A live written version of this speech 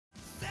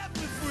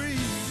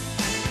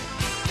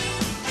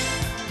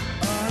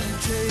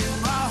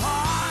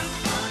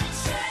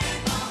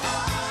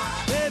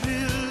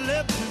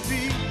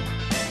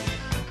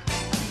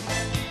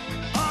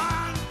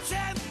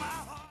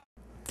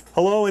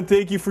Hello, and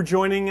thank you for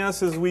joining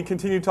us as we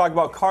continue to talk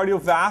about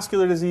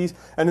cardiovascular disease.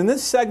 And in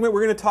this segment,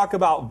 we're going to talk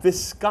about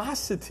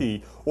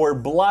viscosity, or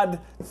blood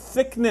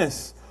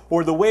thickness,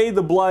 or the way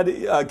the blood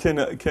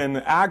can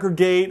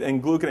aggregate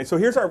and gluconate. So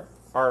here's our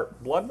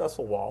blood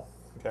vessel wall,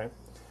 okay?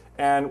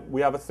 And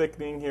we have a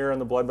thickening here in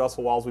the blood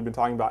vessel walls we've been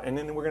talking about. And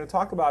then we're going to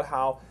talk about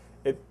how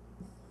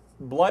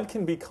blood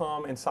can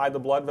become, inside the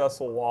blood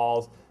vessel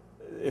walls,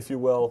 if you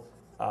will,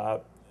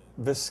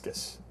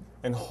 viscous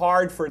and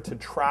hard for it to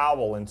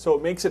travel. And so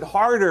it makes it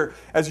harder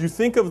as you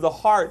think of the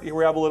heart. Here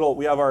we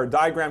have our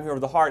diagram here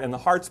of the heart, and the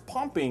heart's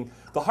pumping.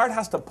 The heart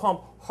has to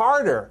pump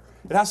harder.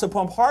 It has to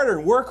pump harder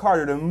and work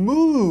harder to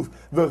move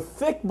the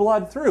thick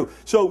blood through.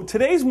 So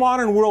today's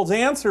modern world's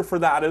answer for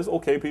that is,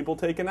 okay, people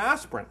take an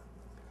aspirin.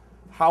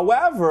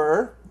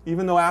 However,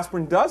 even though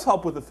aspirin does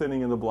help with the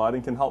thinning of the blood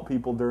and can help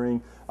people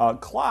during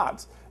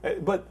clots,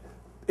 but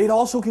it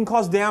also can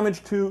cause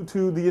damage to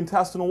the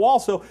intestinal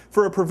wall. So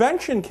for a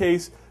prevention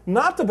case,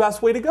 not the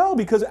best way to go,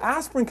 because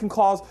aspirin can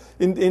cause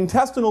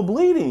intestinal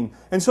bleeding.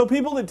 And so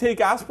people that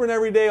take aspirin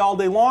every day, all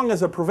day long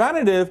as a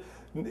preventative,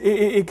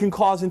 it can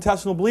cause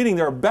intestinal bleeding.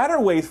 There are better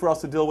ways for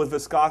us to deal with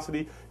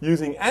viscosity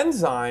using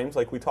enzymes,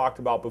 like we talked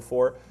about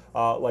before,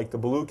 like the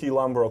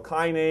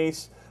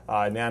lumbrylkinase,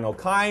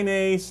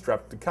 nanokinase,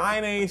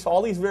 streptokinase,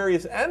 all these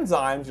various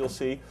enzymes you'll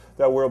see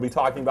that we'll be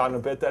talking about in a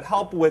bit that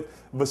help with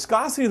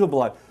viscosity of the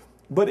blood.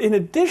 But in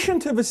addition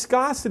to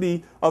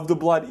viscosity of the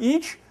blood,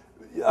 each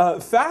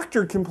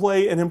factor can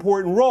play an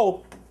important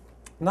role.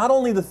 Not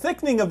only the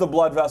thickening of the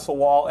blood vessel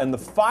wall and the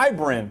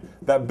fibrin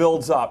that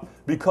builds up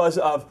because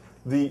of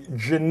the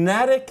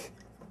genetic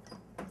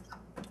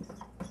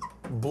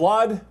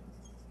blood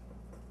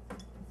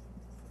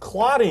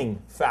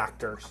clotting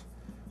factors.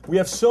 We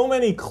have so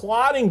many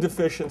clotting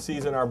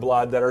deficiencies in our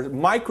blood that are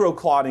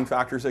micro-clotting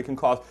factors that can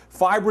cause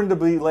fibrin to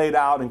be laid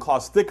out and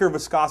cause thicker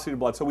viscosity of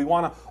blood. So we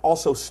want to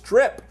also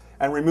strip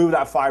and remove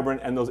that fibrin,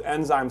 and those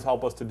enzymes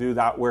help us to do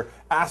that, where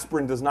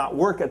aspirin does not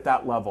work at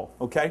that level,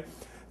 okay?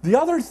 The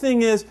other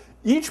thing is,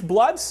 each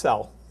blood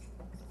cell,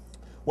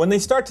 when they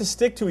start to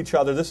stick to each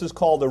other, this is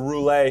called a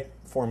roulet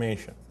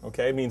formation,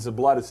 okay? It means the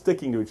blood is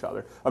sticking to each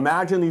other.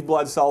 Imagine these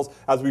blood cells,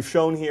 as we've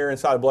shown here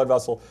inside a blood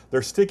vessel,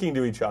 they're sticking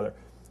to each other.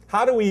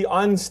 How do we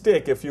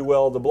unstick, if you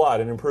will, the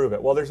blood and improve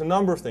it? Well, there's a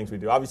number of things we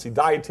do. Obviously,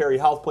 dietary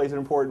health plays an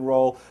important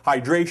role.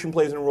 Hydration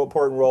plays an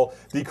important role.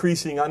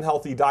 Decreasing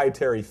unhealthy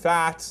dietary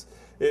fats,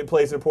 it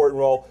plays an important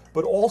role.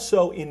 But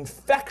also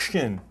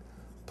infection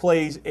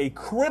plays a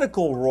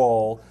critical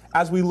role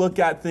as we look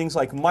at things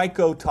like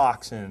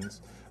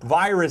mycotoxins,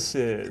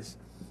 viruses,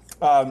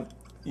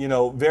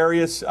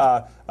 various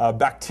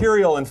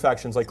bacterial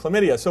infections like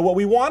chlamydia. So what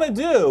we want to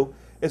do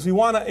is we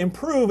want to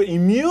improve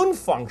immune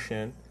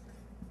function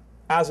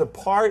as a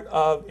part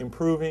of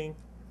improving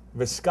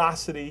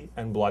viscosity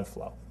and blood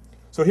flow.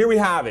 So here we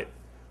have it.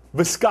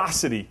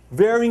 Viscosity,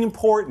 very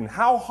important.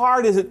 How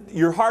hard is it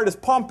your heart is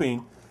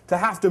pumping to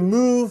have to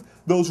move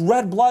those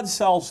red blood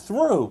cells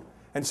through?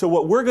 And so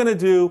what we're going to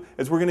do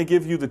is we're going to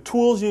give you the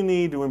tools you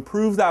need to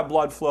improve that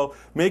blood flow,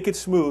 make it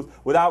smooth,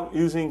 without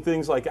using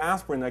things like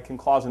aspirin that can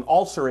cause an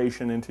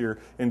ulceration into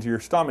your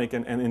stomach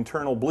and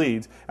internal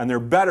bleeds. And there are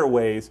better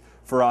ways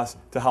for us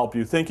to help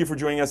you. Thank you for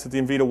joining us at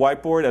the Envita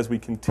whiteboard as we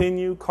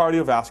continue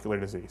cardiovascular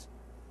disease.